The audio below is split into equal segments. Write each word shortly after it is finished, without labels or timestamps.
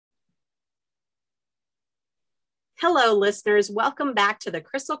Hello, listeners. Welcome back to the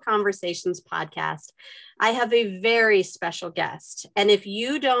Crystal Conversations podcast. I have a very special guest. And if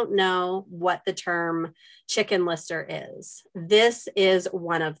you don't know what the term chicken lister is, this is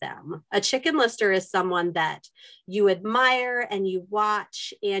one of them. A chicken lister is someone that you admire and you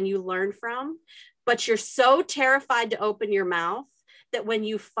watch and you learn from, but you're so terrified to open your mouth that when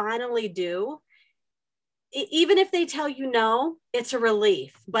you finally do, even if they tell you no, it's a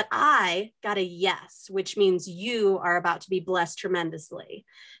relief. But I got a yes, which means you are about to be blessed tremendously,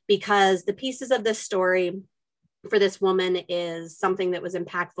 because the pieces of this story for this woman is something that was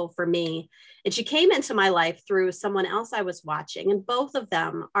impactful for me. And she came into my life through someone else I was watching. And both of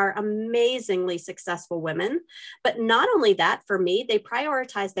them are amazingly successful women. But not only that, for me, they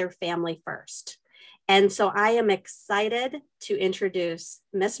prioritize their family first. And so I am excited to introduce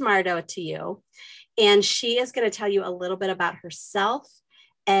Miss Marta to you. And she is going to tell you a little bit about herself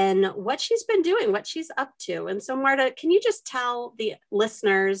and what she's been doing, what she's up to. And so, Marta, can you just tell the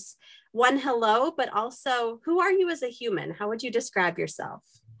listeners, one, hello, but also who are you as a human? How would you describe yourself?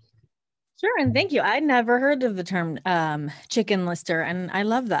 Sure. And thank you. I'd never heard of the term chicken lister. And I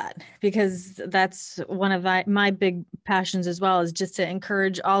love that because that's one of my big passions as well, is just to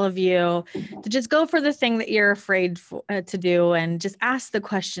encourage all of you to just go for the thing that you're afraid to do and just ask the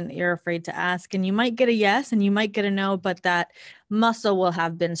question that you're afraid to ask. And you might get a yes and you might get a no, but that muscle will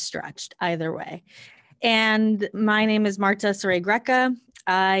have been stretched either way. And my name is Marta Greca.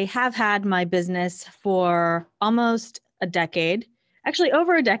 I have had my business for almost a decade. Actually,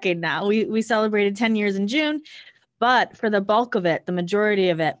 over a decade now. We celebrated 10 years in June, but for the bulk of it, the majority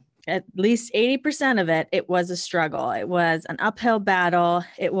of it, at least 80% of it, it was a struggle. It was an uphill battle.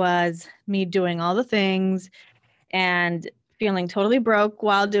 It was me doing all the things and feeling totally broke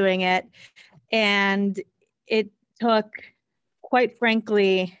while doing it. And it took, quite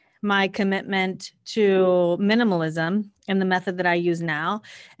frankly, my commitment to minimalism and the method that I use now,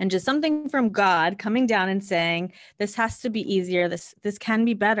 and just something from God coming down and saying, this has to be easier. This can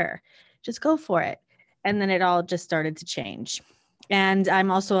be better. Just go for it. And then it all just started to change. And I'm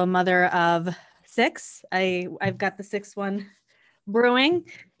also a mother of 6. I've got the 6th one brewing.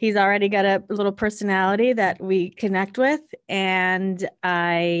 He's already got a little personality that we connect with. And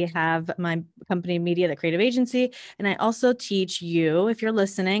I have my company, Media, the creative agency. And I also teach you, if you're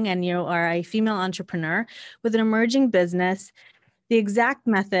listening and you are a female entrepreneur with an emerging business, the exact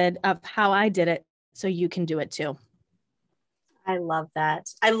method of how I did it so you can do it too. I love that.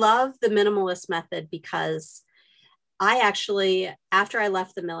 I love the minimalist method because I actually, after I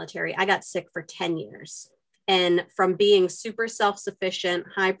left the military, I got sick for 10 years. And from being super self-sufficient,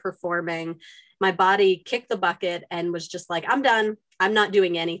 high performing, my body kicked the bucket and was just like, I'm done. I'm not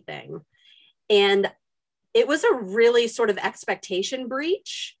doing anything. And it was a really sort of expectation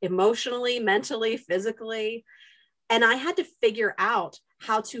breach, emotionally, mentally, physically. And I had to figure out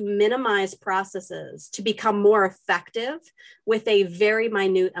how to minimize processes to become more effective with a very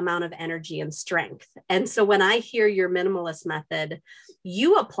minute amount of energy and strength. And so when I hear your minimalist method,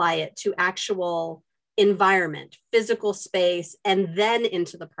 you apply it to actual environment, physical space, and then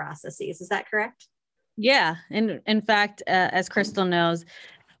into the processes. Is that correct? Yeah. And in fact, as Crystal knows,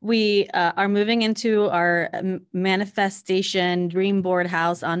 we are moving into our manifestation dream board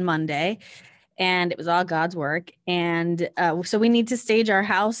house on Monday, and it was all God's work. And so we need to stage our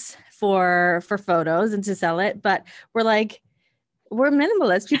house for photos and to sell it. But we're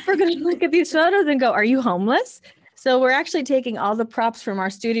minimalists. People are going to look at these photos and go, are you homeless? So we're actually taking all the props from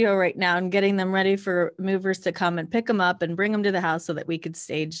our studio right now and getting them ready for movers to come and pick them up and bring them to the house so that we could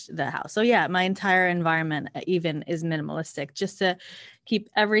stage the house. So yeah, my entire environment even is minimalistic, just to keep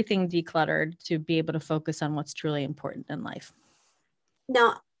everything decluttered to be able to focus on what's truly important in life.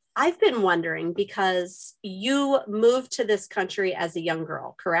 Now, I've been wondering, because you moved to this country as a young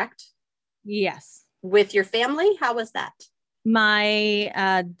girl, correct? Yes. With your family? How was that?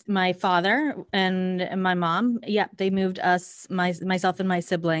 My father and my mom, yeah, they moved us, myself and my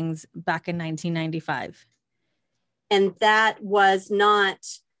siblings, back in 1995. And that was not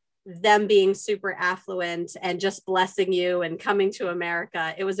them being super affluent and just blessing you and coming to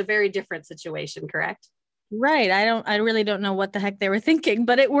America. It was a very different situation, correct? Right. I really don't know what the heck they were thinking,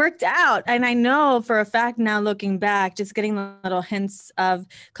 but it worked out. And I know for a fact now, looking back, just getting the little hints of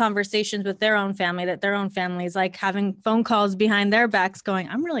conversations with their own family, that their own family is like having phone calls behind their backs going,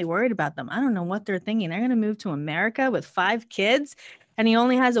 I'm really worried about them. I don't know what they're thinking. They're going to move to America with 5 kids and he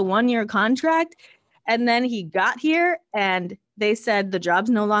only has a 1-year contract. And then he got here and they said the job's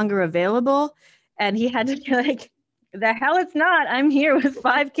no longer available. And he had to be like, the hell it's not. I'm here with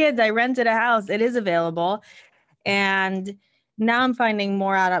 5 kids. I rented a house. It is available. And now I'm finding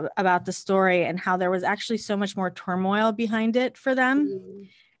more out about the story and how there was actually so much more turmoil behind it for them. Mm.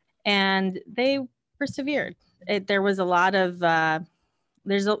 And they persevered. There was a lot of, there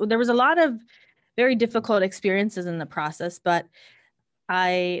was a lot of very difficult experiences in the process, but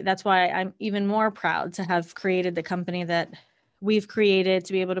that's why I'm even more proud to have created the company that we've created,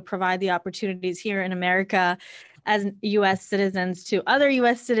 to be able to provide the opportunities here in America as US citizens to other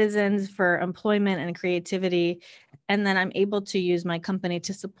US citizens for employment and creativity. And then I'm able to use my company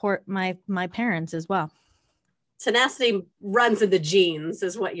to support my parents as well. Tenacity runs in the genes,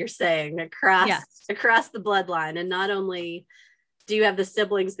 is what you're saying, across Yes. the bloodline. And not only do you have the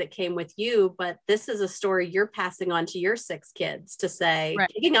siblings that came with you, but this is a story you're passing on to your 6 kids to say,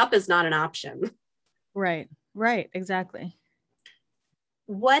 Right. giving up is not an option. Right, exactly.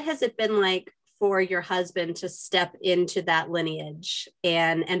 What has it been like for your husband to step into that lineage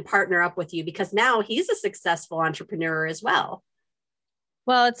and partner up with you? Because now he's a successful entrepreneur as well.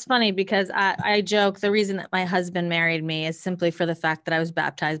 Well, it's funny because I joke the reason that my husband married me is simply for the fact that I was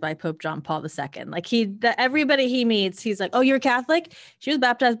baptized by Pope John Paul II. Like everybody he meets, he's like, "Oh, you're Catholic? She was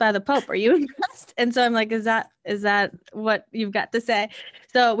baptized by the Pope. Are you impressed?" And so I'm like, "Is that what you've got to say?"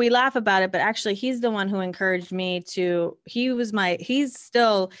 So we laugh about it, but actually he's the one who encouraged me to. He's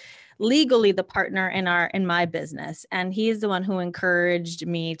still legally the partner in my business, and he's the one who encouraged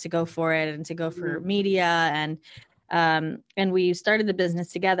me to go for it and to go for media and we started the business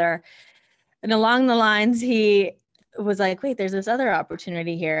together. And along the lines, he was like, "Wait, there's this other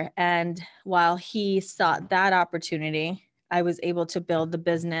opportunity here." And while he sought that opportunity, I was able to build the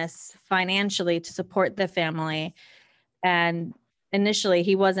business financially to support the family. And initially,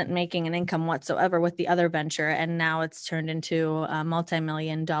 he wasn't making an income whatsoever with the other venture. And now it's turned into a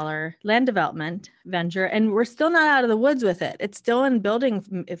multi-million-dollar land development venture. And we're still not out of the woods with it. It's still in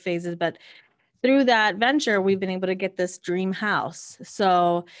building phases, but through that venture, we've been able to get this dream house.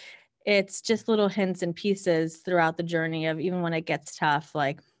 So it's just little hints and pieces throughout the journey of, even when it gets tough,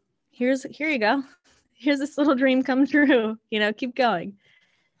 like, here you go. Here's this little dream come true, keep going.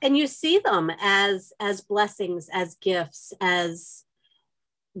 And you see them as blessings, as gifts, as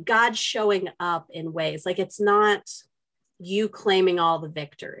God showing up in ways. Like, it's not you claiming all the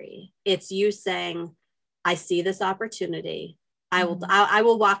victory. It's you saying, I see this opportunity. I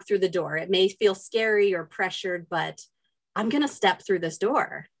will walk through the door. It may feel scary or pressured, but I'm going to step through this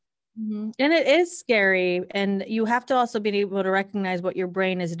door. Mm-hmm. And it is scary. And you have to also be able to recognize what your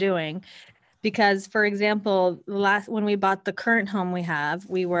brain is doing. Because, for example, when we bought the current home we have,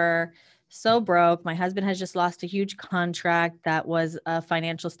 we were so broke. My husband has just lost a huge contract that was a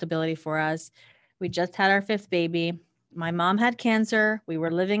financial stability for us. We just had our 5th baby. My mom had cancer. We were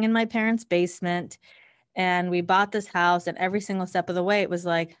living in my parents' basement. And we bought this house, and every single step of the way, it was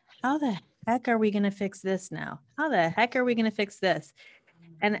like, how the heck are we going to fix this now? How the heck are we going to fix this?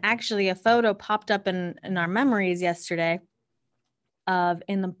 And actually a photo popped up in our memories yesterday of,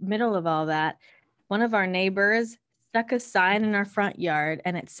 in the middle of all that, one of our neighbors stuck a sign in our front yard,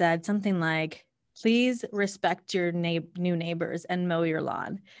 and it said something like, "Please respect your new neighbors and mow your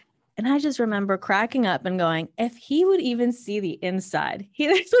lawn." And I just remember cracking up and going, if he would even see the inside,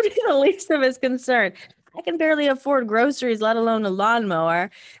 this would be the least of his concern. I can barely afford groceries, let alone a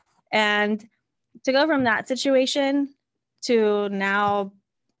lawnmower. And to go from that situation to now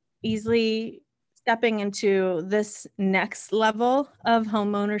easily stepping into this next level of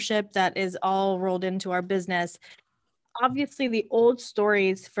home ownership that is all rolled into our business. Obviously, the old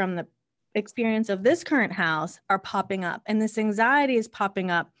stories from the experience of this current house are popping up, and this anxiety is popping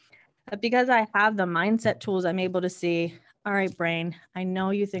up. But because I have the mindset tools, I'm able to see, all right, brain, I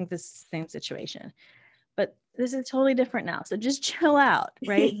know you think this is the same situation, but this is totally different now. So just chill out,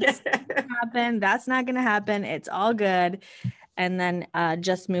 right? This is not gonna happen. That's not going to happen. It's all good. And then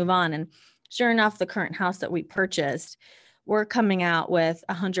just move on. And sure enough, the current house that we purchased, we're coming out with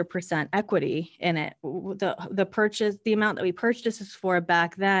 100% equity in it. The amount that we purchased this for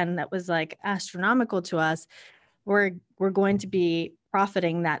back then, that was like astronomical to us. We're going to be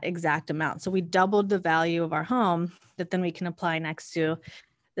profiting that exact amount. So we doubled the value of our home that then we can apply next to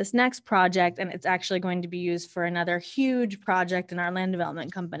this next project. And it's actually going to be used for another huge project in our land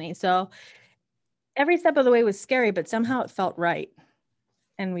development company. So every step of the way was scary, but somehow it felt right.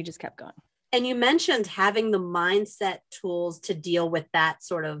 And we just kept going. And you mentioned having the mindset tools to deal with that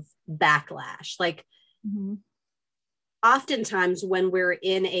sort of backlash. Like, oftentimes when we're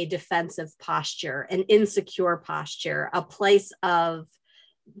in a defensive posture, an insecure posture, a place of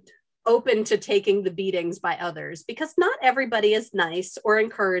open to taking the beatings by others, because not everybody is nice or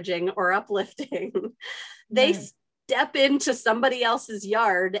encouraging or uplifting. They step into somebody else's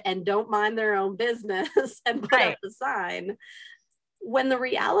yard and don't mind their own business and put up a sign. when the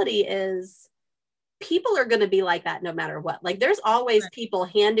reality is people are going to be like that no matter what. Like there's always people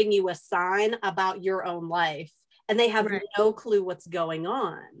handing you a sign about your own life and they have no clue what's going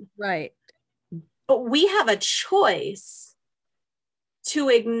on. Right. But we have a choice to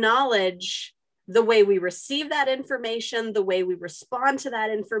acknowledge the way we receive that information, the way we respond to that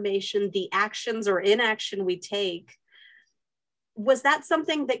information, the actions or inaction we take. Was that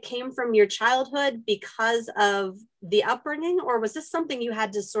something that came from your childhood because of the upbringing, or was this something you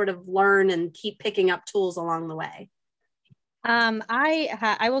had to sort of learn and keep picking up tools along the way?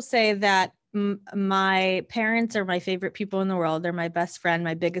 I will say that my parents are my favorite people in the world. They're my best friend,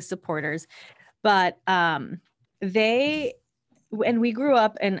 my biggest supporters. But we grew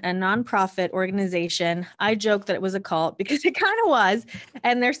up in a nonprofit organization. I joke that it was a cult because it kind of was,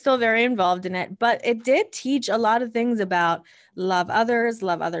 and they're still very involved in it. But it did teach a lot of things about love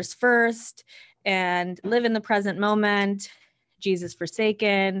others first, and live in the present moment, Jesus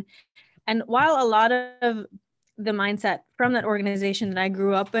forsaken. And while a lot of the mindset from that organization that I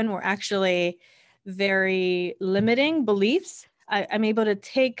grew up in were actually very limiting beliefs, I'm able to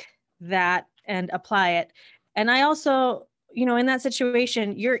take that and apply it. And I also, in that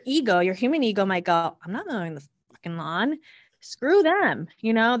situation, your human ego might go, I'm not mowing the fucking lawn. Screw them.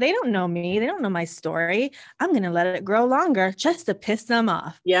 They don't know me. They don't know my story. I'm going to let it grow longer just to piss them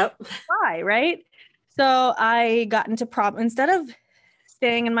off. Yep. Why? Right. So I got into instead of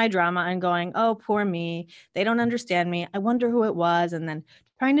staying in my drama and going, oh, poor me, they don't understand me, I wonder who it was, and then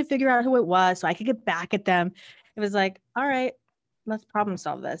trying to figure out who it was so I could get back at them. It was like, all right, let's problem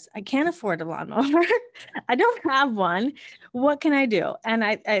solve this. I can't afford a lawnmower. I don't have one. What can I do? And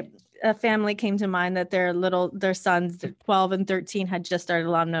a family came to mind that their sons, 12 and 13, had just started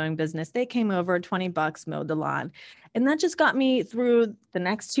a lawn mowing business. They came over, $20, mowed the lawn. And that just got me through the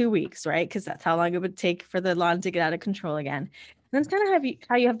next 2 weeks, right? Because that's how long it would take for the lawn to get out of control again. And that's kind of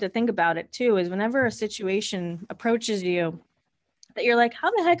how you have to think about it too, is whenever a situation approaches you that you're like, how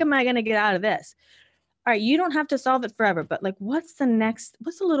the heck am I going to get out of this? All right, you don't have to solve it forever, but like, what's the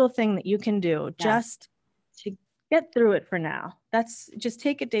little thing that you can do just to get through it for now? That's just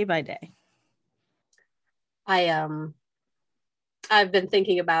take it day by day. I've been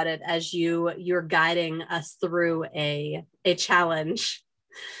thinking about it as you're guiding us through a challenge,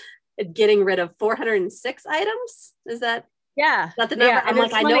 getting rid of 406 items. Is that? Yeah. Is that the number? Yeah. I'm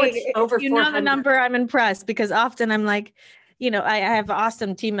like, I know it's over 400. You know the number, I'm impressed, because often I'm like, I have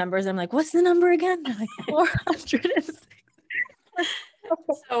awesome team members. I'm like, what's the number again? They're like 400.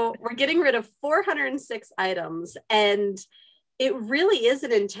 So we're getting rid of 406 items. And it really is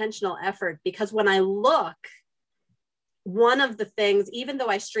an intentional effort, because when I look, one of the things, even though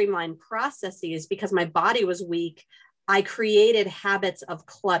I streamlined processes because my body was weak, I created habits of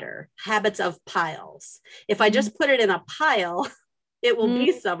clutter, habits of piles. If I just put it in a pile, it will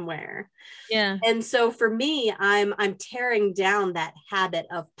be somewhere. Yeah. And so for me, I'm tearing down that habit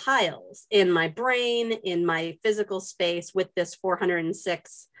of piles in my brain, in my physical space with this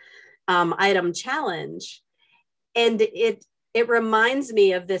 406 item challenge. And it reminds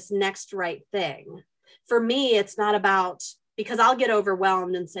me of this next right thing. For me, it's not about, because I'll get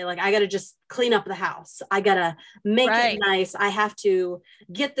overwhelmed and say, like, I got to just clean up the house. I got to make it nice. I have to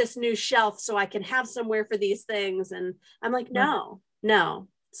get this new shelf so I can have somewhere for these things. And I'm like, no,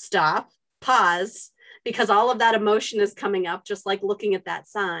 stop, pause, because all of that emotion is coming up, just like looking at that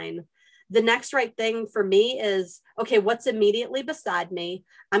sign. The next right thing for me is, okay, what's immediately beside me?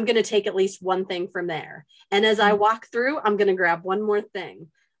 I'm going to take at least one thing from there. And as I walk through, I'm going to grab one more thing.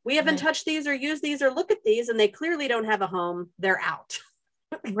 We haven't touched these or used these or look at these, and they clearly don't have a home. They're out.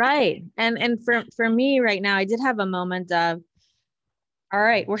 Right. And for me right now, I did have a moment of, all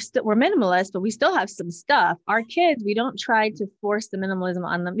right, we're minimalist, but we still have some stuff. Our kids, we don't try to force the minimalism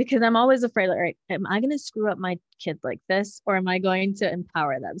on them, because I'm always afraid, all right, am I going to screw up my kid like this, or am I going to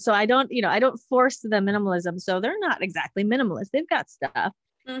empower them? So I don't force the minimalism. So they're not exactly minimalist. They've got stuff.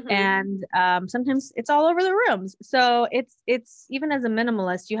 And sometimes it's all over the rooms. So it's even as a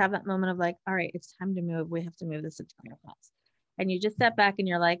minimalist, you have that moment of like, all right, it's time to move. We have to move this entire house. And you just step back and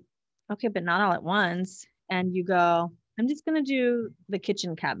you're like, okay, but not all at once. And you go, I'm just going to do the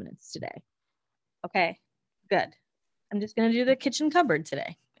kitchen cabinets today. Okay, good. I'm just going to do the kitchen cupboard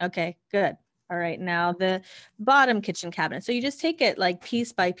today. Okay, good. All right, now the bottom kitchen cabinet. So you just take it like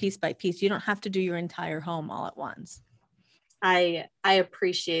piece by piece by piece. You don't have to do your entire home all at once. I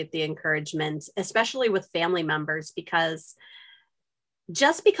appreciate the encouragement, especially with family members, because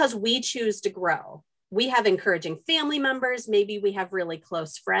just because we choose to grow, we have encouraging family members, maybe we have really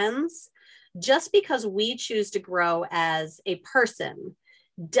close friends. Just because we choose to grow as a person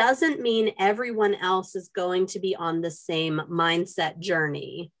doesn't mean everyone else is going to be on the same mindset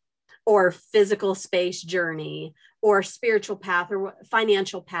journey or physical space journey or spiritual path or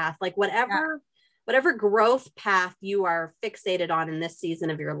financial path, like whatever growth path you are fixated on in this season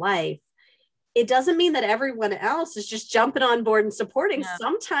of your life. It doesn't mean that everyone else is just jumping on board and supporting. Yeah.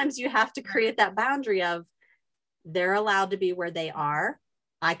 Sometimes you have to create that boundary of they're allowed to be where they are.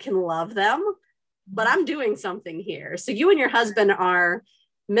 I can love them, but I'm doing something here. So you and your husband are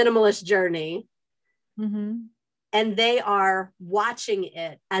minimalist journey, and they are watching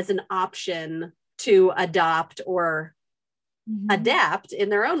it as an option to adopt or adapt in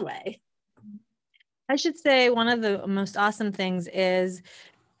their own way. I should say one of the most awesome things is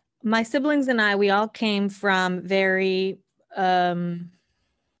my siblings and I, we all came from very, I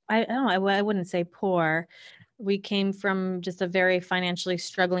wouldn't say poor. We came from just a very financially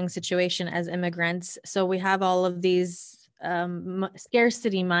struggling situation as immigrants. So we have all of these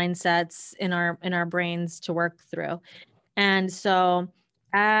scarcity mindsets in our brains to work through. And so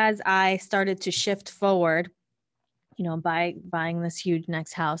as I started to shift forward, by buying this huge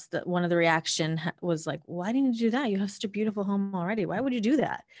next house, that one of the reaction was like, why didn't you do that? You have such a beautiful home already. Why would you do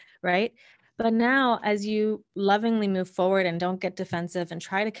that? Right. But now as you lovingly move forward and don't get defensive and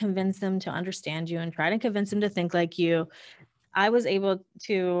try to convince them to understand you and try to convince them to think like you, I was able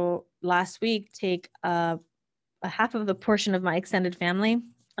to last week take a half of the portion of my extended family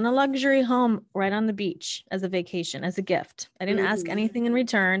on a luxury home right on the beach as a vacation, as a gift. I didn't ask anything in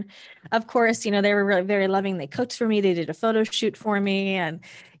return. Of course, they were really very loving. They cooked for me. They did a photo shoot for me. And,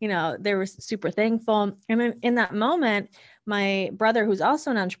 they were super thankful. And in that moment, my brother, who's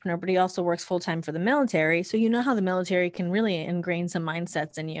also an entrepreneur, but he also works full-time for the military. So, how the military can really ingrain some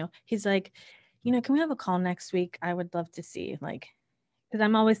mindsets in you. He's like, can we have a call next week? I would love to see, because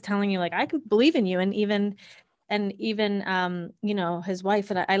I'm always telling you, I could believe in you. And even his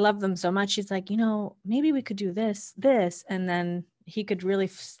wife, and I love them so much. She's like, maybe we could do this, and then he could really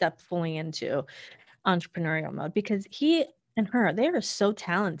step fully into entrepreneurial mode because he and her, they are so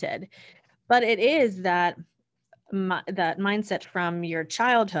talented. But it is that mindset from your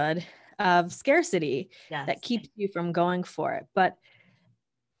childhood of scarcity that keeps you from going for it.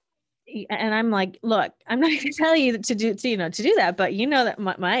 And I'm like, look, I'm not going to tell you to do that, but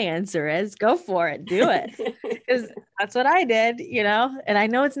that my answer is go for it, do it. Because that's what I did, and I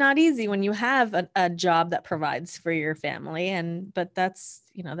know it's not easy when you have a job that provides for your family. But that's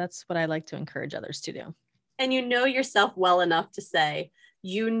what I like to encourage others to do. And yourself well enough to say,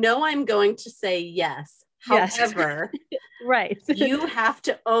 I'm going to say yes. However, right. You have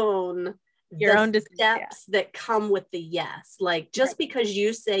to own your own steps that come with the yes. Just because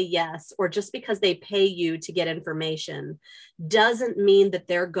you say yes, or just because they pay you to get information, doesn't mean that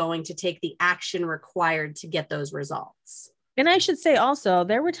they're going to take the action required to get those results. And I should say also,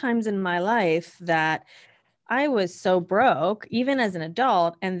 there were times in my life that I was so broke, even as an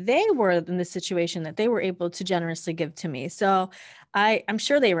adult, and they were in the situation that they were able to generously give to me. So I'm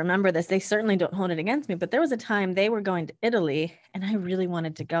sure they remember this. They certainly don't hold it against me, but there was a time they were going to Italy and I really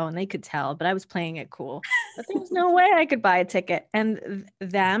wanted to go and they could tell, but I was playing it cool. But there was no way I could buy a ticket. And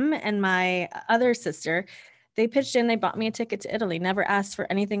them and my other sister, they pitched in, they bought me a ticket to Italy, never asked for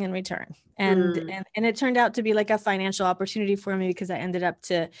anything in return. And it turned out to be like a financial opportunity for me because I ended up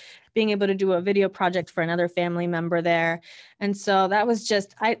being able to do a video project for another family member there. And so that was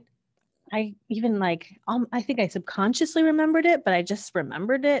just, I even I think I subconsciously remembered it, but I just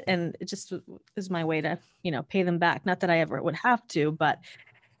remembered it. And it just was my way to, pay them back. Not that I ever would have to,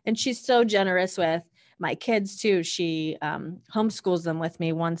 and she's so generous with my kids too. She homeschools them with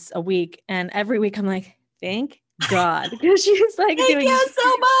me once a week. And every week I'm like, thank God. Because she's thank you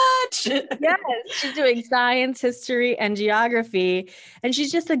so much. Yes, she's doing science, history, and geography. And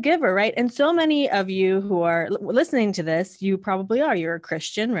she's just a giver, right? And so many of you who are listening to this, you probably are. You're a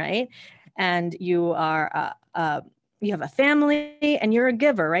Christian, right? And you are you have a family and you're a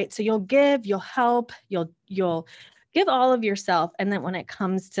giver, right? So you'll give, you'll help, you'll give all of yourself. And then when it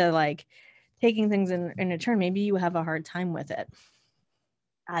comes to taking things in return, maybe you have a hard time with it.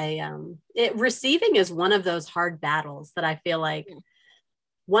 Receiving is one of those hard battles that I feel like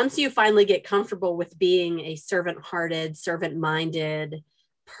once you finally get comfortable with being a servant-hearted, servant-minded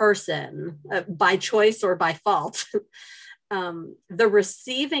person by choice or by fault, the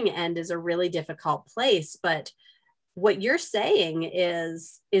receiving end is a really difficult place. But what you're saying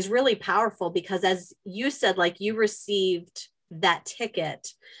is really powerful because, as you said, you received that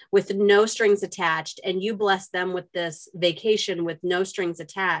ticket with no strings attached and you blessed them with this vacation with no strings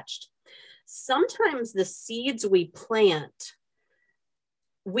attached. Sometimes the seeds we plant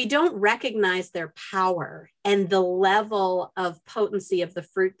we don't recognize their power and the level of potency of the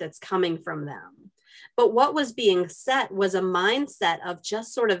fruit that's coming from them. But what was being set was a mindset of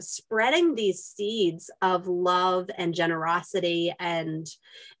just sort of spreading these seeds of love and generosity and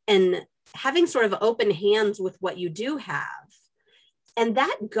having sort of open hands with what you do have. And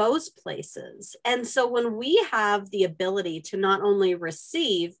that goes places. And so when we have the ability to not only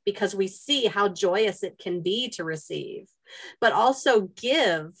receive, because we see how joyous it can be to receive, but also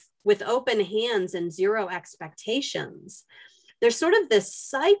give with open hands and zero expectations, there's sort of this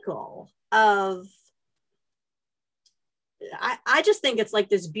cycle of, I just think it's like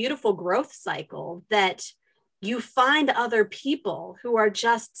this beautiful growth cycle that you find other people who are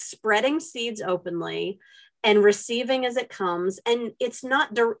just spreading seeds openly and receiving as it comes. And it's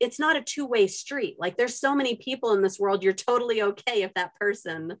not a two-way street. Like, there's so many people in this world, you're totally okay if that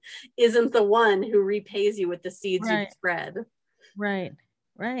person isn't the one who repays you with the seeds Right. you've spread. Right.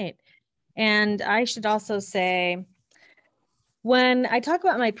 Right. And I should also say, when I talk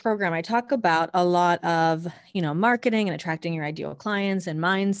about my program, I talk about a lot of, marketing and attracting your ideal clients and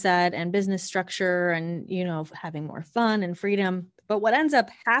mindset and business structure and, having more fun and freedom. But what ends up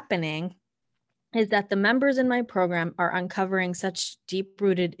happening is that the members in my program are uncovering such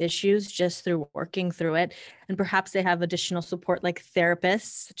deep-rooted issues just through working through it. And perhaps they have additional support like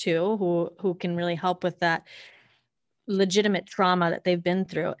therapists too, who can really help with that legitimate trauma that they've been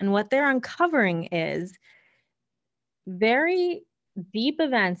through. And what they're uncovering is very deep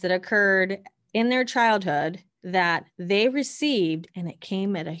events that occurred in their childhood that they received, and it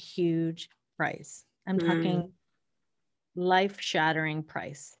came at a huge price. I'm talking life-shattering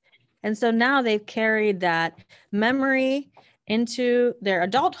price. And so now they've carried that memory into their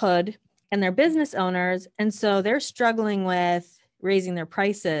adulthood and their business owners. And so they're struggling with raising their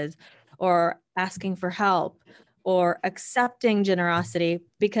prices or asking for help or accepting generosity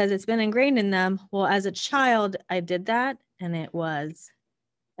because it's been ingrained in them. Well, as a child, I did that and it was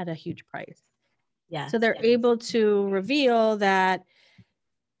at a huge price. Yeah. So they're able to reveal that's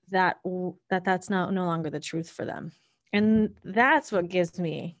no longer the truth for them. And that's what gives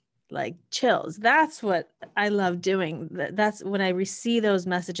me like chills. That's what I love doing. That's when I see those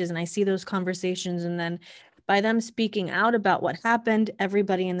messages and I see those conversations. And then by them speaking out about what happened,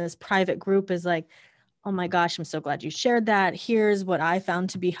 everybody in this private group is like, oh my gosh, I'm so glad you shared that. Here's what I found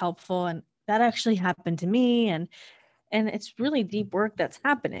to be helpful. And that actually happened to me. And it's really deep work that's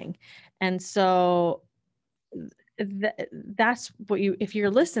happening. And so that's what if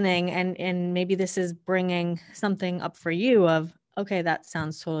you're listening and maybe this is bringing something up for you of, okay, that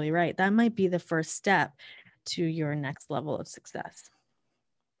sounds totally right. That might be the first step to your next level of success.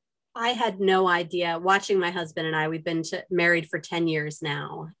 I had no idea. Watching my husband and I, we've been married for 10 years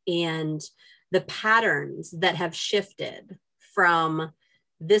now, and the patterns that have shifted from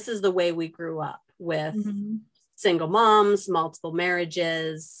this is the way we grew up with single moms, multiple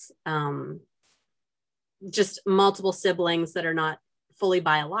marriages, just multiple siblings that are not fully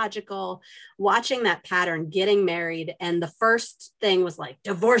biological, watching that pattern, getting married. And the first thing was like,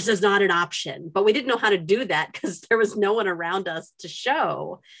 divorce is not an option, but we didn't know how to do that because there was no one around us to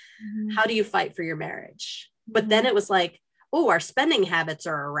show how do you fight for your marriage. But then it was like, oh, our spending habits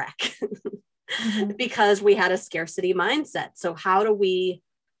are a wreck because we had a scarcity mindset. So how do we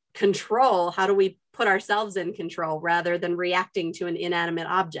put ourselves in control rather than reacting to an inanimate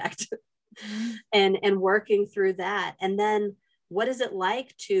object? And working through that. And then what is it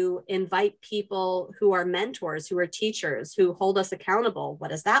like to invite people who are mentors, who are teachers, who hold us accountable?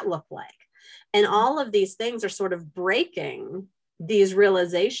 What does that look like? And all of these things are sort of breaking these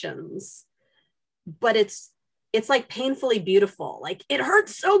realizations, but it's like painfully beautiful. Like, it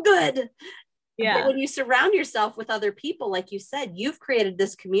hurts so good. Yeah. But when you surround yourself with other people, like you said, you've created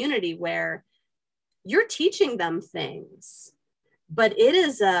this community where you're teaching them things, but it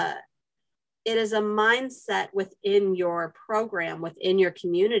is a mindset within your program, within your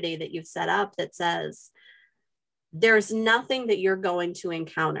community that you've set up that says there's nothing that you're going to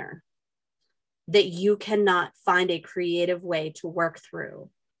encounter that you cannot find a creative way to work through.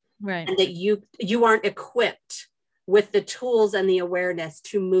 Right. And that you aren't equipped with the tools and the awareness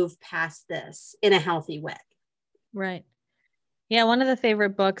to move past this in a healthy way. Right. Yeah. One of the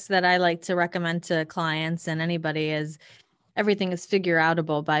favorite books that I like to recommend to clients and anybody is Everything is Figure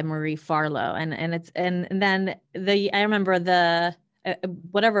Outable by Marie Farlow. And then I remember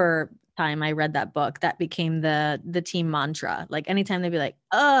whatever time I read that book, that became the team mantra. Like anytime they'd be like,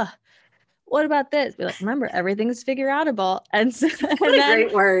 what about this? Be like, remember, everything is figure outable. And so, What a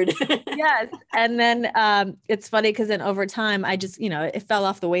great word. yes. And then it's funny because then over time, I just, it fell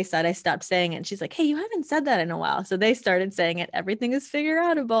off the wayside. I stopped saying it. And she's like, hey, you haven't said that in a while. So they started saying it. Everything is figure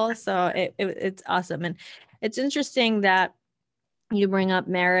outable. So it's awesome. And it's interesting that you bring up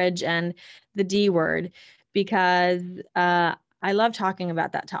marriage and the D word, because I love talking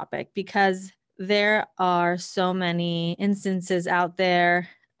about that topic, because there are so many instances out there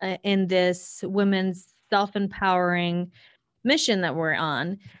in this women's self-empowering mission that we're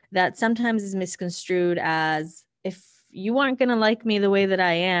on that sometimes is misconstrued as, if you aren't going to like me the way that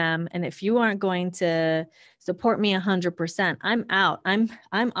I am, and if you aren't going to support me 100%, I'm out. I'm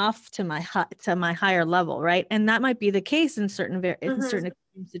off to my higher level, right? And that might be the case in certain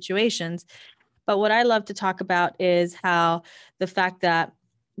situations. But what I love to talk about is how the fact that,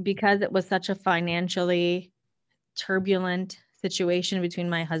 because it was such a financially turbulent situation between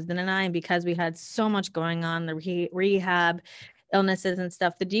my husband and I, and because we had so much going on, the rehab, illnesses and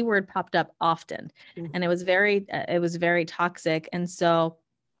stuff, the D word popped up often, and it was very toxic. And so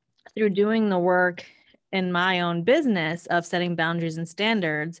through doing the work in my own business of setting boundaries and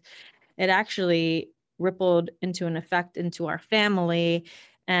standards, it actually rippled into an effect into our family.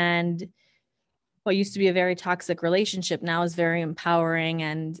 And what used to be a very toxic relationship now is very empowering,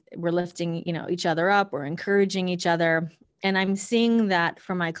 and we're lifting, each other up, we're encouraging each other. And I'm seeing that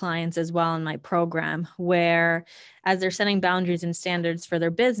for my clients as well in my program, where as they're setting boundaries and standards for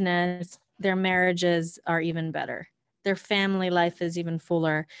their business, their marriages are even better. Their family life is even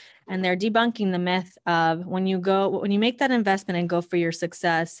fuller. And they're debunking the myth of when you make that investment and go for your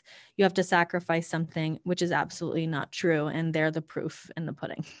success, you have to sacrifice something, which is absolutely not true. And they're the proof in the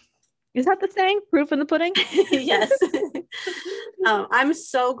pudding. Is that the saying? Proof in the pudding? Yes. I'm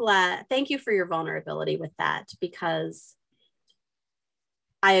so glad. Thank you for your vulnerability with that, because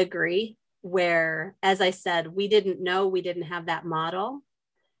I agree. Where, as I said, we didn't have that model.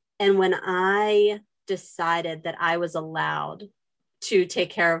 And when I decided that I was allowed to take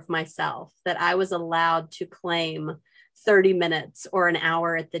care of myself, that I was allowed to claim 30 minutes or an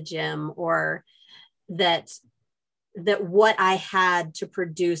hour at the gym, or that what I had to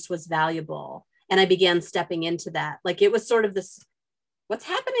produce was valuable, and I began stepping into that, like it was sort of this, what's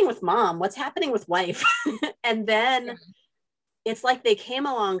happening with mom? What's happening with wife? And then it's like they came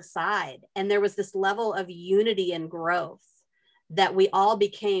alongside, and there was this level of unity and growth that we all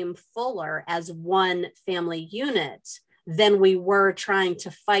became fuller as one family unit than we were trying to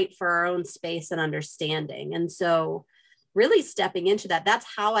fight for our own space and understanding. And so really stepping into that, that's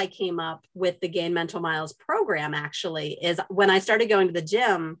how I came up with the Gain Mental Miles program. Actually, is when I started going to the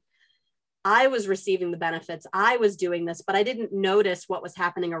gym, I was receiving the benefits. I was doing this, but I didn't notice what was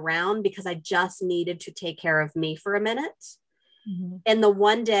happening around, because I just needed to take care of me for a minute. Mm-hmm. And the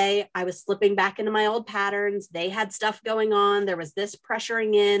one day I was slipping back into my old patterns. They had stuff going on. There was this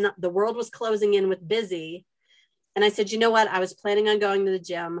pressuring in. The world was closing in with busy. And I said, you know what? I was planning on going to the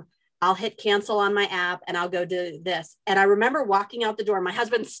gym. I'll hit cancel on my app and I'll go do this. And I remember walking out the door. My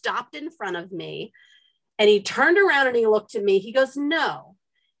husband stopped in front of me, and he turned around and he looked at me. He goes, no,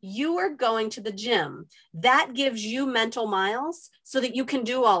 you are going to the gym. That gives you mental miles so that you can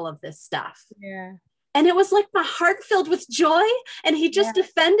do all of this stuff. Yeah. And it was like my heart filled with joy, and he just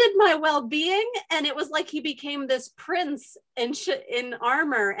defended my well-being. And it was like he became this prince in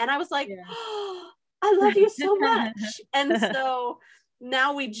armor. And I was like, oh, I love you so much. And so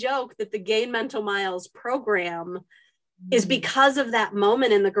now we joke that the Gain Mental Miles program is because of that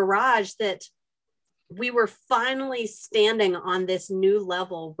moment in the garage, that we were finally standing on this new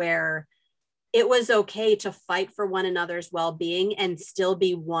level where it was okay to fight for one another's well-being and still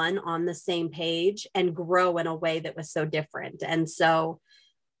be one on the same page and grow in a way that was so different. And so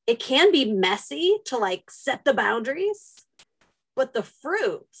it can be messy to like set the boundaries, but the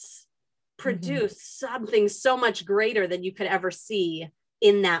fruits produce something so much greater than you could ever see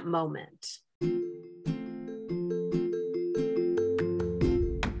in that moment.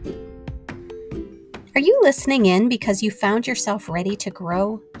 Are you listening in because you found yourself ready to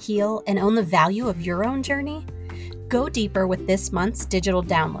grow, heal, and own the value of your own journey? Go deeper with this month's digital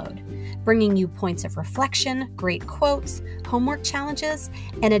download, bringing you points of reflection, great quotes, homework challenges,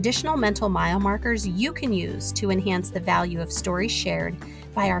 and additional mental mile markers you can use to enhance the value of stories shared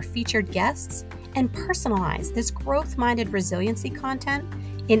by our featured guests and personalize this growth-minded resiliency content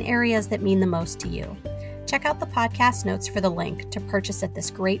in areas that mean the most to you. Check out the podcast notes for the link to purchase at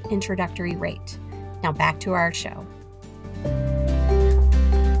this great introductory rate. Now back to our show.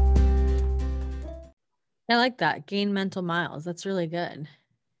 I like that. Gain mental miles. That's really good.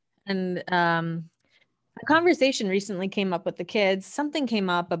 And a conversation recently came up with the kids. Something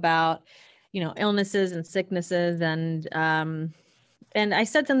came up about, illnesses and sicknesses. And I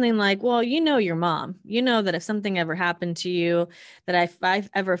said something like, well, your mom, that if something ever happened to you, that if I've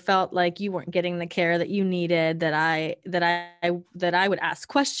ever felt like you weren't getting the care that you needed, that I would ask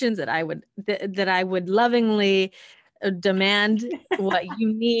questions, that I would lovingly demand what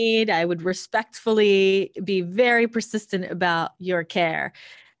you need. I would respectfully be very persistent about your care.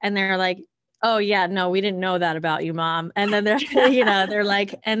 And they're like, oh yeah, no, we didn't know that about you, mom. And then they're, they're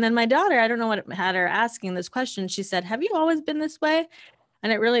like, and then my daughter, I don't know what had her asking this question. She said, have you always been this way?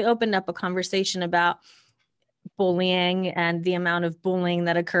 And it really opened up a conversation about bullying and the amount of bullying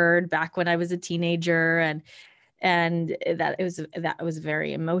that occurred back when I was a teenager. And that was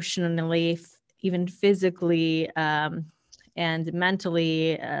very emotionally, even physically, and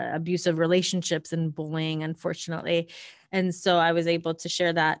mentally abusive relationships and bullying, unfortunately. And so I was able to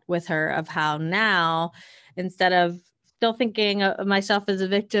share that with her of how now, instead of still thinking of myself as a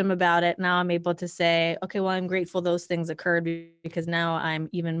victim about it, now I'm able to say, okay, well, I'm grateful those things occurred, because now I'm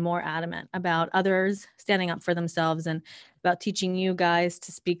even more adamant about others standing up for themselves, and about teaching you guys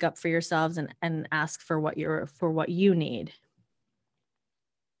to speak up for yourselves and ask for what you need.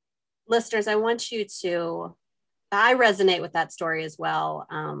 Listeners, I resonate with that story as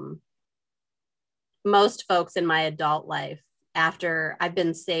well. Most folks in my adult life, after I've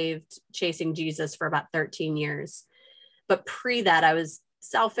been saved, chasing Jesus for about 13 years, but pre that, I was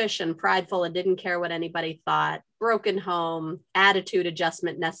selfish and prideful and didn't care what anybody thought, broken home, attitude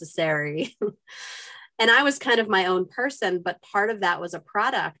adjustment necessary. And I was kind of my own person, but part of that was a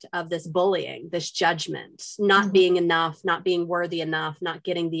product of this bullying, this judgment, not being enough, not being worthy enough, not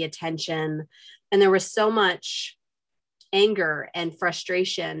getting the attention. And there was so much anger and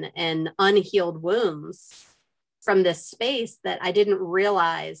frustration and unhealed wounds from this space that I didn't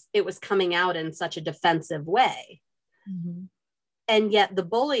realize it was coming out in such a defensive way. Mm-hmm. And yet the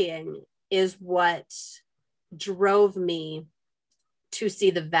bullying is what drove me to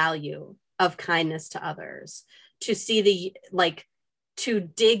see the value of kindness to others, to see to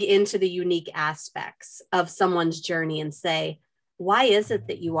dig into the unique aspects of someone's journey and say, why is it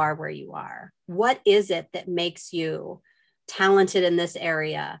that you are where you are? What is it that makes you talented in this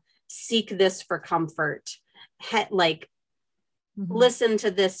area? Seek this for comfort. Listen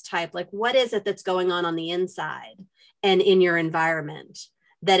to this type. What is it that's going on the inside and in your environment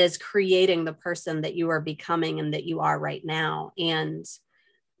that is creating the person that you are becoming and that you are right now? And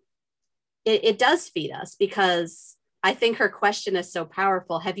it does feed us, because I think her question is so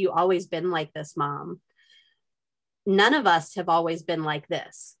powerful. Have you always been like this, Mom? None of us have always been like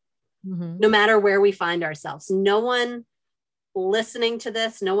this, no matter where we find ourselves. No one listening to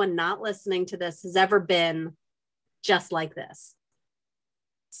this, no one not listening to this has ever been just like this.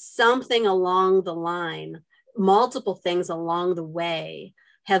 Something along the line, multiple things along the way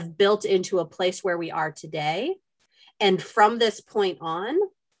have built into a place where we are today. And from this point on,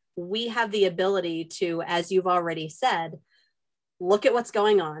 we have the ability to, as you've already said, look at what's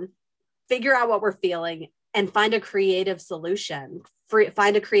going on, figure out what we're feeling, and find a creative solution,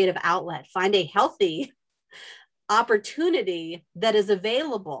 find a creative outlet, find a healthy opportunity that is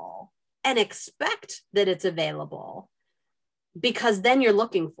available, and expect that it's available, because then you're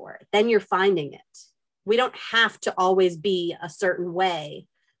looking for it, then you're finding it. We don't have to always be a certain way.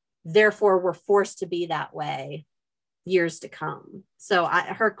 Therefore, we're forced to be that way years to come. So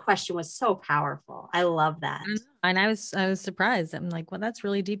her question was so powerful. I love that. And I was surprised. I'm like, well, that's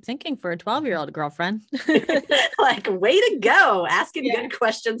really deep thinking for a 12-year-old girlfriend. Way to go. Asking good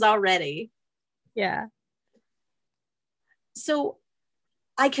questions already. Yeah. So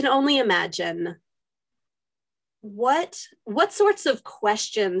I can only imagine, what sorts of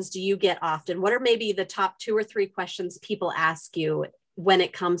questions do you get often? What are maybe the top 2 or 3 questions people ask you when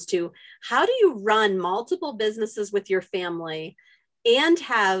it comes to how do you run multiple businesses with your family and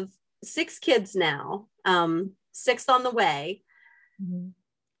have 6 kids now, 6th on the way?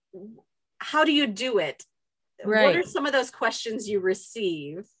 How do you do it? Right. What are some of those questions you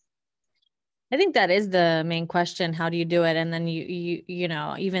receive? I think that is the main question. How do you do it? And then you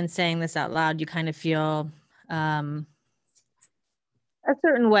even saying this out loud, you kind of feel a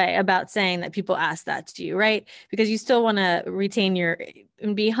certain way about saying that people ask that to you, right? Because you still want to retain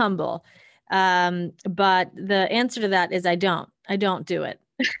and be humble. But the answer to that is I don't do it.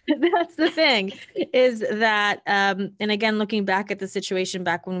 That's the thing, is that, and again, looking back at the situation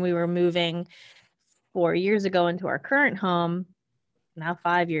back when we were moving 4 years ago into our current home, now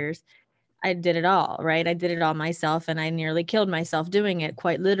 5 years, I did it all, right? I did it all myself, and I nearly killed myself doing it,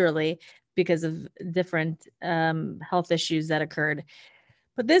 quite literally, because of different health issues that occurred.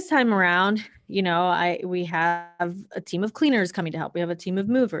 But this time around, we have a team of cleaners coming to help. We have a team of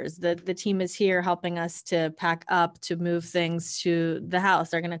movers. The team is here helping us to pack up, to move things to the house.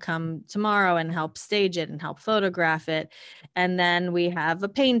 They're going to come tomorrow and help stage it and help photograph it. And then we have a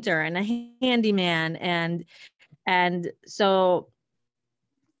painter and a handyman. And so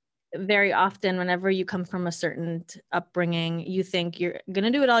very often, whenever you come from a certain upbringing, you think you're going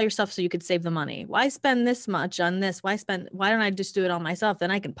to do it all yourself so you could save the money. Why spend this much on this? Why don't I just do it all myself?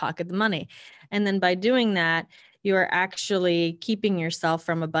 Then I can pocket the money. And then by doing that, you are actually keeping yourself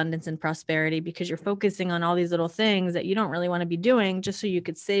from abundance and prosperity, because you're focusing on all these little things that you don't really want to be doing just so you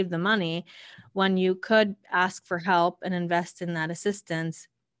could save the money, when you could ask for help and invest in that assistance.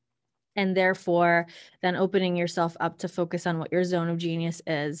 And therefore then opening yourself up to focus on what your zone of genius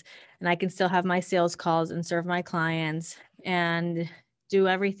is. And I can still have my sales calls and serve my clients and do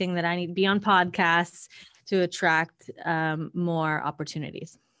everything that I need, be on podcasts to attract more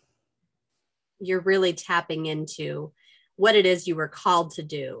opportunities. You're really tapping into what it is you were called to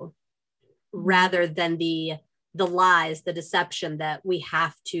do, rather than the lies, the deception that we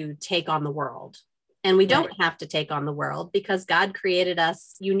have to take on the world. And we don't have to take on the world, because God created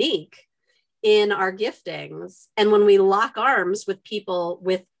us unique in our giftings. And when we lock arms with people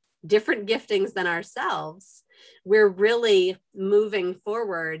with different giftings than ourselves, we're really moving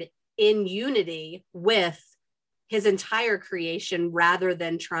forward in unity with his entire creation, rather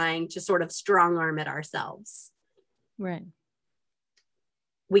than trying to sort of strong arm it ourselves. Right.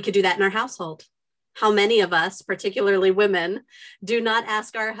 We could do that in our household. How many of us, particularly women, do not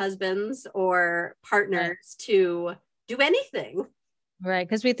ask our husbands or partners to do anything? Right.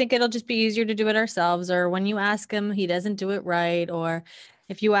 Because we think it'll just be easier to do it ourselves. Or when you ask him, he doesn't do it right. Or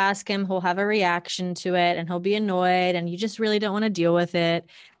if you ask him, he'll have a reaction to it and he'll be annoyed and you just really don't want to deal with it.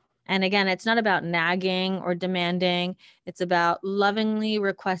 And again, it's not about nagging or demanding. It's about lovingly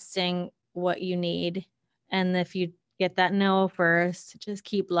requesting what you need. And if you get that no first, just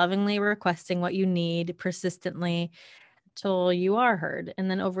keep lovingly requesting what you need persistently till you are heard.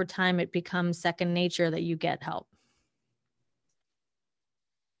 And then over time, it becomes second nature that you get help.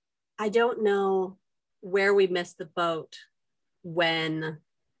 I don't know where we missed the boat when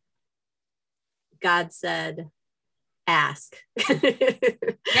God said, ask.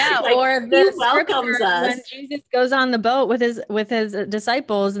 Yeah, like, or he welcomes us when Jesus goes on the boat with his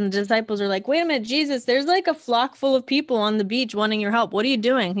disciples, and the disciples are like, wait a minute, Jesus, there's like a flock full of people on the beach wanting your help. What are you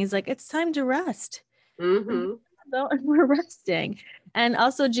doing? He's like, it's time to rest. Mm-hmm. And we're resting. And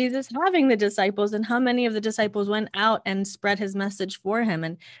also Jesus having the disciples, and how many of the disciples went out and spread his message for him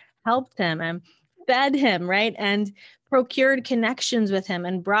and helped him and fed him, right? And procured connections with him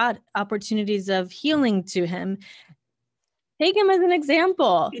and brought opportunities of healing to him. Take him as an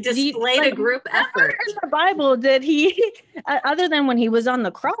example. He displayed a group effort. In the Bible did he, other than when he was on the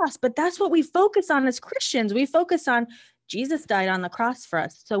cross, but that's what we focus on as Christians. We focus on Jesus died on the cross for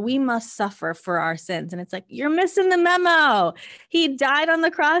us, so we must suffer for our sins. And it's like, you're missing the memo. He died on the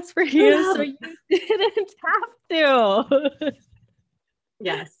cross for you, so you didn't have to.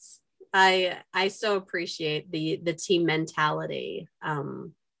 Yes. I so appreciate the team mentality.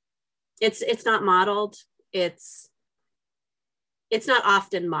 It's not modeled. It's not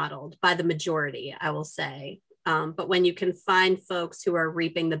often modeled by the majority, I will say. But when you can find folks who are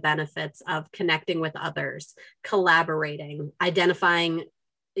reaping the benefits of connecting with others, collaborating, identifying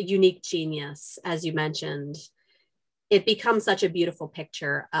unique genius, as you mentioned, it becomes such a beautiful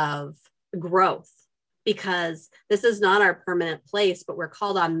picture of growth, because this is not our permanent place, but we're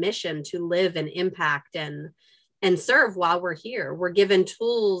called on mission to live and impact and serve while we're here. We're given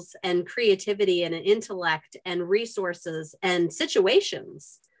tools and creativity and an intellect and resources and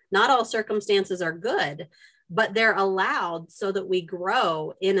situations. Not all circumstances are good, but they're allowed so that we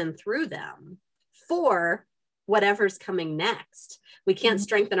grow in and through them for whatever's coming next. We can't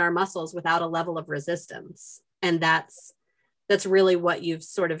strengthen our muscles without a level of resistance. And that's really what you've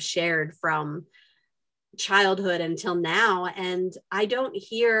sort of shared from childhood until now. And I don't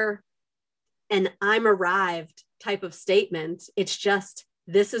hear an I'm arrived type of statement. It's just,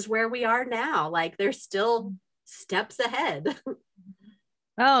 this is where we are now. Like, there's still steps ahead.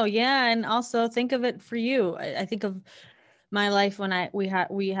 Oh yeah. And also think of it for you. I think of my life when we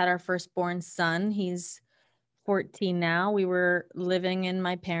had our firstborn son. He's 14 now. We were living in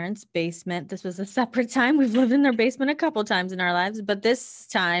my parents' basement. This was a separate time. We've lived in their basement a couple times in our lives, but this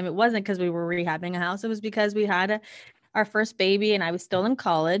time it wasn't because we were rehabbing a house. It was because we had our first baby and I was still in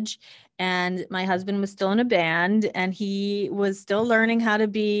college and my husband was still in a band and he was still learning how to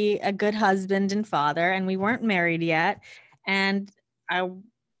be a good husband and father. And we weren't married yet. And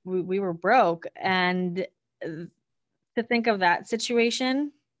we were broke. And to think of that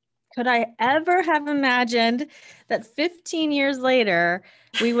situation. Could I ever have imagined that 15 years later,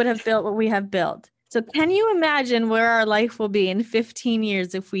 we would have built what we have built? So can you imagine where our life will be in 15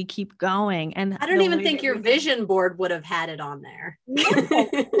 years if we keep going? And I don't even think your vision board would have had it on there. No,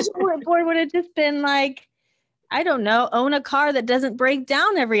 vision board would have just been like, I don't know, own a car that doesn't break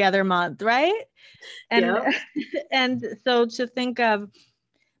down every other month, right? And and so to think of,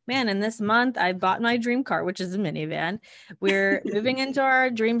 man, in this month, I bought my dream car, which is a minivan. We're moving into our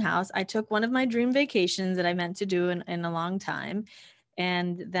dream house. I took one of my dream vacations that I meant to do in a long time.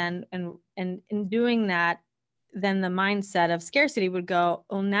 And then, and in doing that, then the mindset of scarcity would go,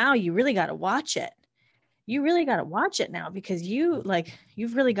 oh, now you really got to watch it. You really got to watch it now because you've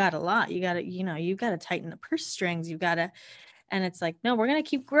really got a lot. You got to, you've got to tighten the purse strings. You've got to, and it's like, no, we're going to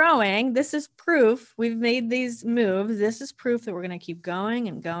keep growing. This is proof. We've made these moves. This is proof that we're going to keep going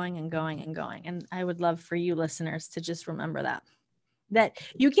and going and going and going. And I would love for you listeners to just remember that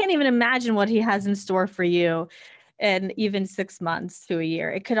you can't even imagine what he has in store for you in even 6 months to a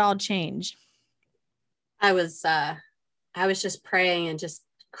year. It could all change. I was just praying and just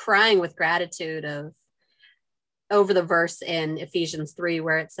crying with gratitude over the verse in Ephesians 3,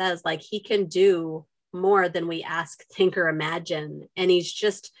 where it says, like, he can do more than we ask, think, or imagine. And he's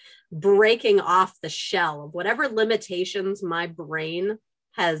just breaking off the shell of whatever limitations my brain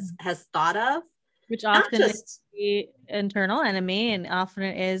has thought of. Which often is the internal enemy, and often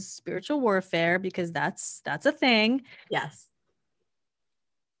it is spiritual warfare, because that's a thing. Yes.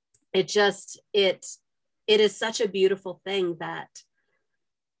 It is such a beautiful thing that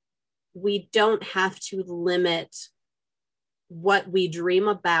we don't have to limit what we dream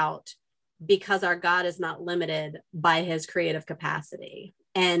about, because our God is not limited by his creative capacity.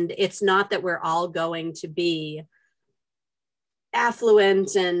 And it's not that we're all going to be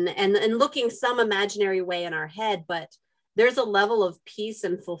affluent and looking some imaginary way in our head, but there's a level of peace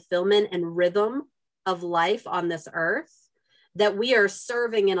and fulfillment and rhythm of life on this earth that we are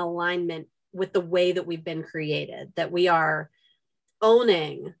serving in alignment with the way that we've been created, that we are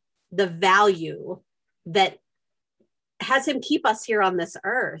owning the value that has him keep us here on this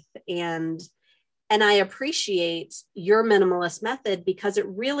earth. And I appreciate your minimalist method because it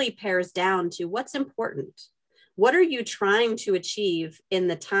really pares down to what's important. What are you trying to achieve in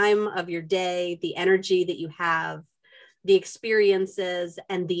the time of your day, the energy that you have, the experiences,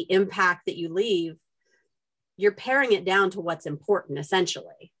 and the impact that you leave? You're paring it down to what's important,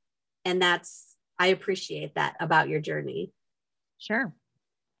 essentially. And I appreciate that about your journey. Sure.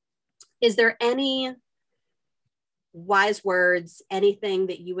 Is there any wise words, anything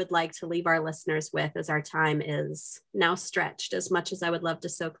that you would like to leave our listeners with, as our time is now stretched, as much as I would love to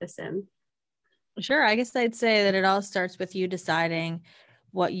soak this in? Sure. I guess I'd say that it all starts with you deciding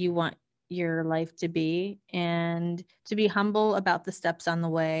what you want your life to be, and to be humble about the steps on the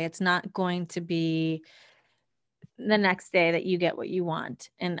way. It's not going to be the next day that you get what you want.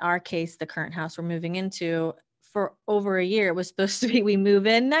 In our case, the current house we're moving into, for over a year, it was supposed to be, we move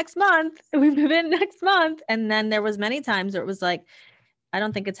in next month. And then there was many times where it was like, I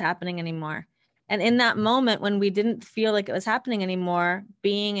don't think it's happening anymore. And in that moment, when we didn't feel like it was happening anymore,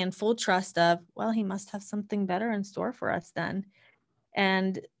 being in full trust of, well, he must have something better in store for us then.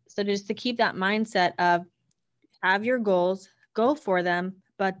 And so just to keep that mindset of, have your goals, go for them,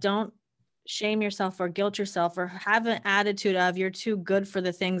 but don't shame yourself or guilt yourself or have an attitude of you're too good for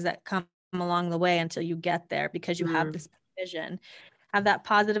the things that come along the way until you get there, because you have this vision. Have that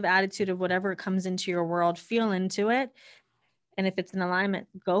positive attitude of whatever comes into your world, feel into it. And if it's an alignment,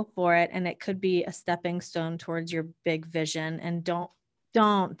 go for it. And it could be a stepping stone towards your big vision. And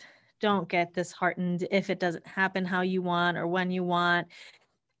don't get disheartened if it doesn't happen how you want or when you want.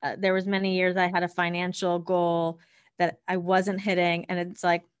 There was many years I had a financial goal that I wasn't hitting, and it's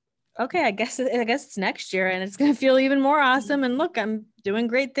like, okay, I guess it's next year and it's going to feel even more awesome. And look, I'm doing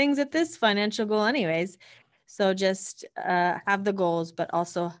great things at this financial goal anyways. So just have the goals, but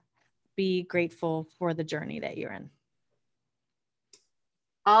also be grateful for the journey that you're in.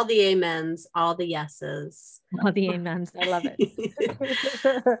 All the amens, all the yeses. All the amens. I love it.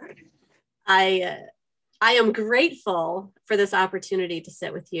 I am grateful for this opportunity to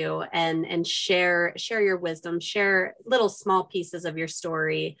sit with you and share your wisdom, share little small pieces of your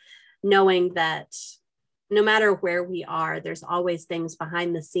story, knowing that no matter where we are, there's always things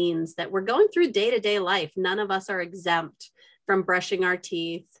behind the scenes that we're going through day-to-day life. None of us are exempt from brushing our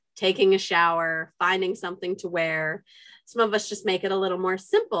teeth, taking a shower, finding something to wear. Some of us just make it a little more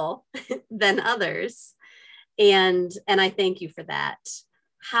simple than others. And I thank you for that.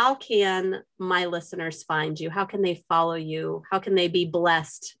 How can my listeners find you? How can they follow you? How can they be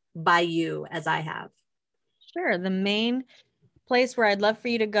blessed by you as I have? Sure. The main place where I'd love for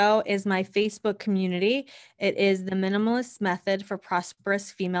you to go is my Facebook community. It is the Minimalist Method for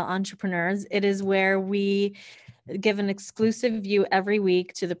Prosperous Female Entrepreneurs. It is where we give an exclusive view every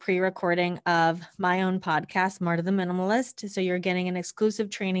week to the pre-recording of my own podcast, Marta the Minimalist. So you're getting an exclusive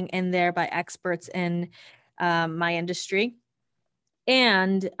training in there by experts in my industry.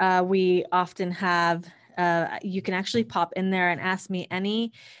 And we often have, you can actually pop in there and ask me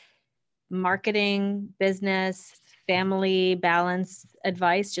any marketing, business, family, balance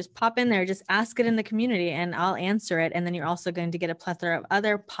advice. Just pop in there, just ask it in the community and I'll answer it. And then you're also going to get a plethora of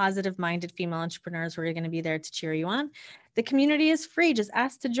other positive minded female entrepreneurs who are going to be there to cheer you on. The community is free. Just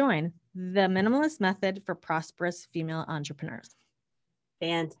ask to join. The Minimalist Method for Prosperous Female Entrepreneurs.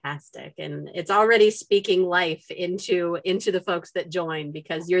 Fantastic. And it's already speaking life into the folks that join,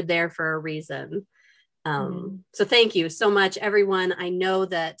 because you're there for a reason. So thank you so much, everyone. I know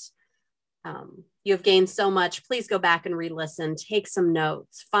that you have gained so much. Please go back and re-listen, take some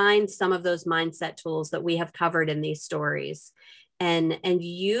notes, find some of those mindset tools that we have covered in these stories and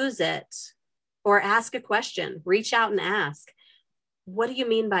use it, or ask a question, reach out and ask, what do you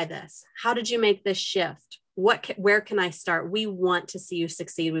mean by this? How did you make this shift? Where can I start? We want to see you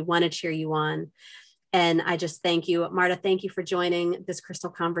succeed. We want to cheer you on. And I just thank you, Marta. Thank you for joining this crystal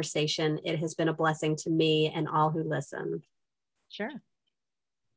conversation. It has been a blessing to me and all who listen. Sure.